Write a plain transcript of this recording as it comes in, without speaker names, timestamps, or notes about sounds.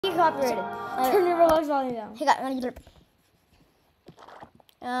copyrighted. Turn your Roblox volume down.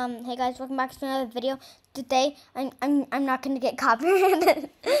 Hey guys, welcome back to another video. Today, I'm not gonna get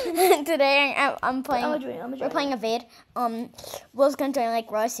copyrighted. Today, I'm playing. We're playing Evade. Will's gonna join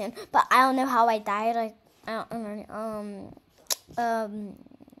like real soon, but I don't know how I died. Like I don't know.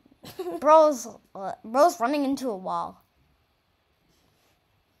 Bro's running into a wall.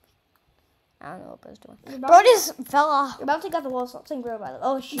 I don't know what Bro's doing. Bro just fell off. You're about to get the wall thing, bro. By the way.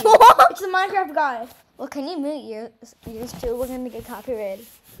 Oh shoot! It's the Minecraft guy. Well, can you mute yours too? We're gonna get copyrighted.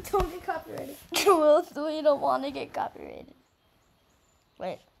 Don't get copyrighted. Will, we don't want to get copyrighted.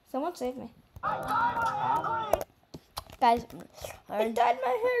 Wait. Someone save me. Guys. I dyed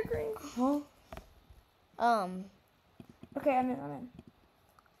my hair green. Huh? Okay, I'm in.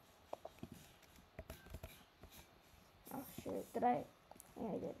 Oh shoot! Did I? Yeah,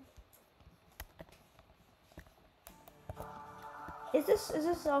 I did. Is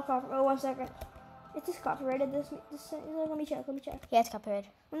this all copyrighted? Oh, 1 second. Is this copyrighted? This let me check. Yeah, it's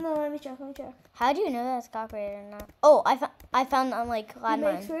copyrighted. No, let me check. How do you know that's copyrighted or not? Oh, I found on like You may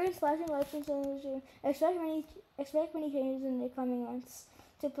Landmine. experience flashing lights and so expect many changes in the coming months.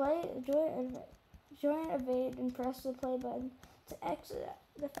 To play, join Evade and press the play button. To exit,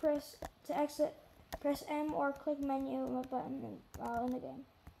 press M or click menu button in the game.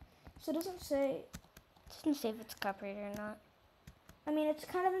 So it doesn't say Doesn't say if it's copyrighted or not. I mean, it's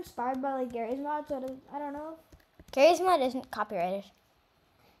kind of inspired by like Gary's mod, so I don't know. Gary's mod isn't copyrighted.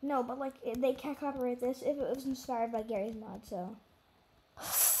 No, but like they can't copyright this if it was inspired by Gary's mod, so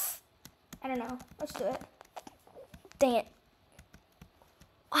I don't know. Let's do it. Dang it.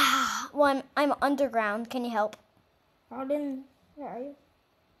 Well, I'm underground. Can you help? Where are you?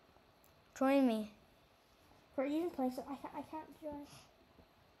 Join me. Where are you even playing? So I can't join.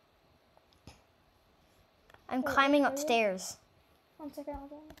 I'm climbing upstairs. 1 second, I'll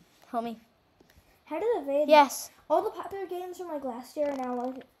join. Help me. How did Evade? Yes. All the popular games from like last year now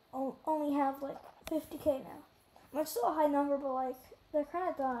like only have like 50K now. It's still a high number, but like they're kind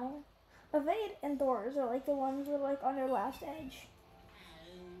of dying. Evade and Doors are like the ones who are like on their last edge.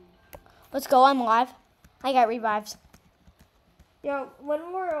 Let's go. I'm live. I got revives. Yo,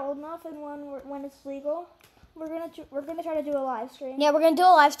 when we're old enough and when it's legal, we're gonna try to do a live stream. Yeah, we're gonna do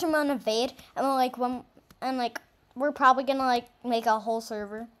a live stream on Evade, and we're probably gonna like make a whole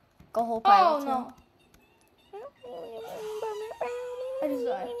server, go whole private. Oh no! I just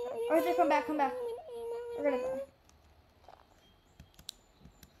died. Arthur, come back. We're gonna die.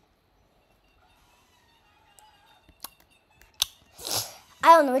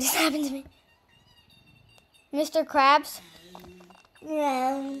 I don't know what just happened to me. Mr. Krabs.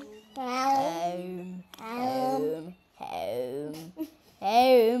 Home.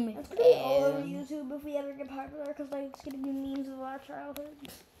 It's gonna be all over YouTube if we ever get popular, because like it's gonna be memes of our childhood.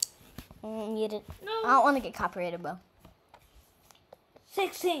 You did. No. I don't want to get copyrighted, bro.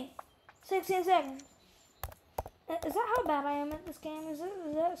 16 seconds. Is that how bad I am at this game? Is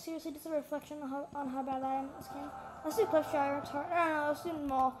that seriously just a reflection on how bad I am at this game? Let's do Cliff Shire. It's hard. I don't know. Let's do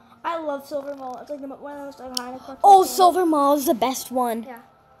Mall. I love Silver Mall. It's like one of the most iconic. Oh, Silver Mall is the best one. Yeah.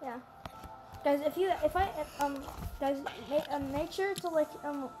 Guys, guys, make sure to like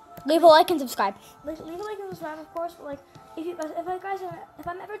leave a like and subscribe. leave a like and subscribe, of course. But like, if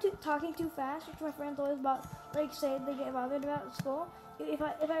I'm ever talking too fast, which my friends always say they get bothered about at school. If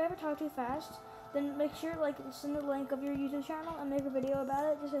I ever talk too fast, then make sure like send the link of your YouTube channel and make a video about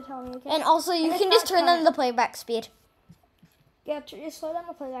it just to tell me. Okay. And also, you can just turn on the playback speed. Yeah, just slow down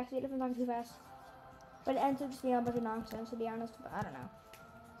the playback speed if I'm talking too fast. But it ends up just being a bunch of nonsense, to be honest. But I don't know.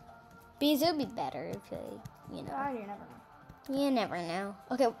 Because it would be better if you know. You never know. You never know.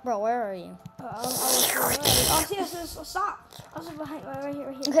 Okay, bro, where are you? Stop. I was behind, right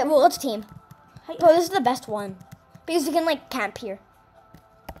here. Okay, well, let's team. Bro, this is the best one. Because we can, like, camp here.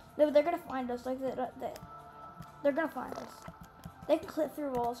 No, but they're going to find us. Like, they're going to find us. They can clip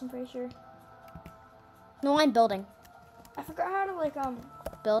through walls, I'm pretty sure. No, I'm building. I forgot how to, like,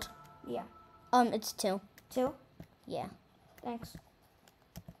 build? Yeah. It's 2. 2? Yeah. Thanks.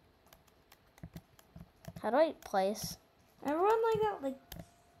 How do I place? Everyone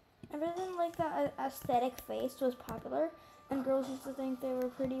like that aesthetic face was popular, and girls used to think they were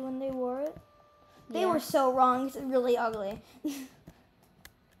pretty when they wore it. They were so wrong. It's really ugly.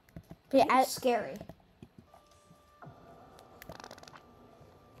 It's scary.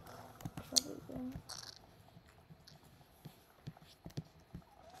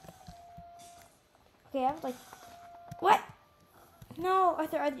 Okay, I was like, what? No,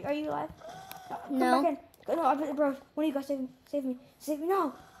 Arthur, are you alive? No. Come back in. No, bro, one of you guys save me. Save me,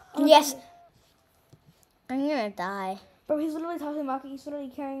 no. Yes. I'm gonna die. Bro, he's literally talking about he's literally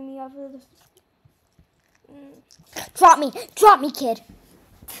carrying me off of the... Drop me, kid.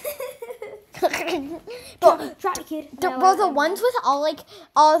 Bro, drop me, kid. Bro, the ones with all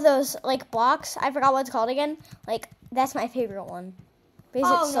of those like blocks, I forgot what it's called again. Like, that's my favorite one.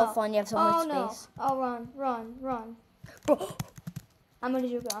 Because it's so fun, you have so much space. Oh, run. Bro. I'm gonna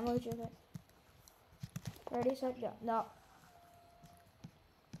juke it. Ready, set, go. No.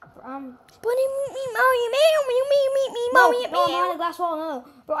 Bunny, No, I'm behind the glass wall, no.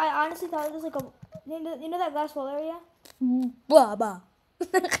 Bro, I honestly thought it was like a... You know that glass wall area? Blah, blah.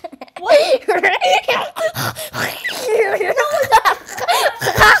 What?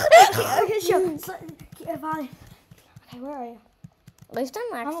 Okay, sure. Fine. Okay, where are you? At least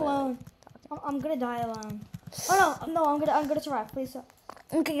I'm alone. I'm gonna die alone. Oh no, I'm gonna survive. Please stop.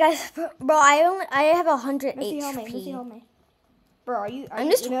 Okay, guys, bro, I have 100 Missy, HP. help me. Bro, are you I'm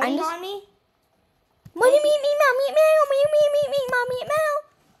just on me? Money, meet me.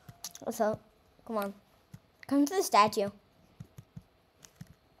 What's up? Come on. Come to the statue.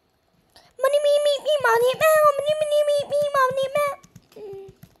 Money, meet me.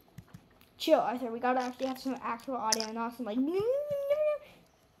 Chill, Arthur. We gotta actually have some actual audio, not some like... Money, meet me.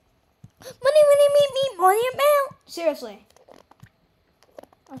 Seriously.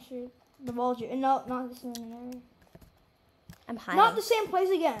 I should divulge you. No, not the same area. I'm hiding. Not the same place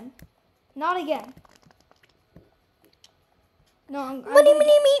again. Not again. No, I'm money,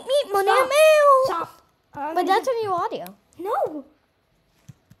 meet me. Stop. But that's a new audio. No.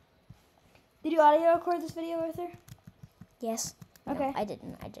 Did you audio record this video, Arthur? Yes. Okay. No, I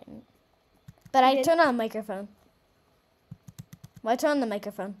didn't. But I turned on the microphone. Why turn on the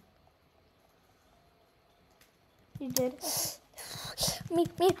microphone? You did. Me,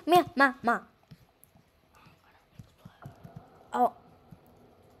 ma. Oh.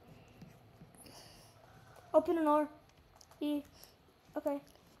 Open an door. E. Okay.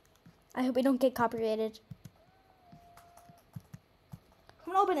 I hope we don't get copyrighted.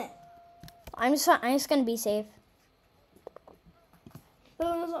 Come on, open it. I'm just gonna be safe.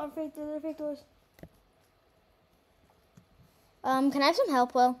 Those are fake doors. Can I have some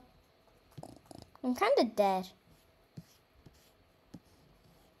help, Will? I'm kind of dead.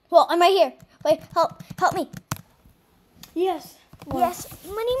 Well, I'm right here. Wait, help me. Yes. Yes.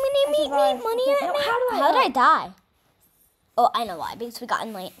 Money, me, money. Okay. How did I die? Oh, I know why. Because we got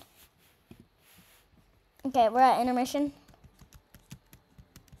in late. Okay, we're at intermission.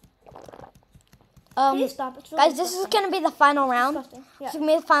 Please stop. It's really guys, this is gonna be the final round. Disgusting. Yeah. This is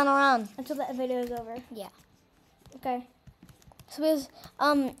gonna be the final round. Until the video is over. Yeah. Okay. So because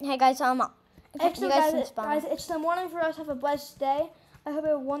hey guys, Actually, you guys, guys, it's the morning for us. Have a blessed day. I hope you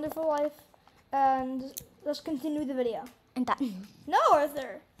have a wonderful life, and let's continue the video. And that. No,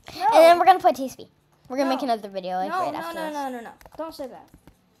 Arthur. No. And then we're gonna play TSP. We're gonna make another video right after this. No. Don't say that.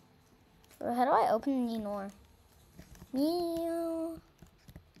 So how do I open the door? Meow.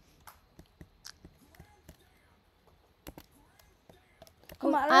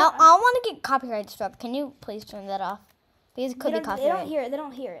 Come on. I want to get copyright struck. Can you please turn that off? Because it could be copyrighted. They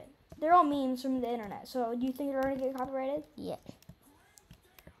don't hear it. They're all memes from the internet. So do you think they're gonna get copyrighted? Yeah.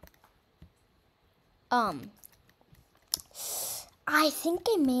 I think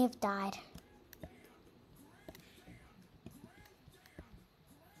I may have died.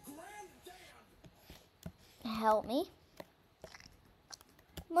 Help me.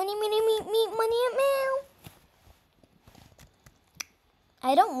 Money, money at meow.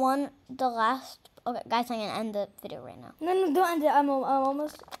 I don't want the last. Okay, guys, I'm gonna end the video right now. No, don't end it. I'm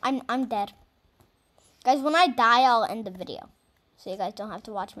almost. I'm dead. Guys, when I die, I'll end the video, so you guys don't have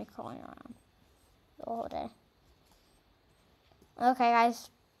to watch me crawling around the whole day. Okay, guys,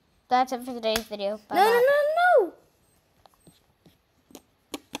 that's it for today's video. Bye. No.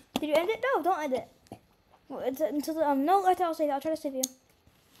 Did you end it? No, don't end it. Well, it's until the, no, I'll save you. I'll try to save you.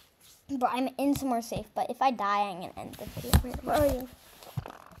 But I'm in somewhere safe. But if I die, I'm gonna end the video. Where are you?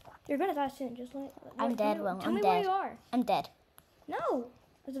 You're gonna die soon. Just wait. I'm dead, Will. Tell me where you are. I'm dead. No.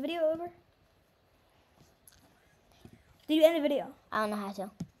 Is the video over? Did you end the video? I don't know how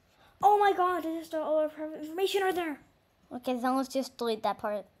to. Oh my God! I just all our private information right there. Okay, then let's just delete that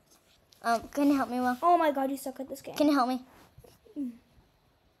part. Can you help me, Will? Oh my God! You suck at this game. Can you help me?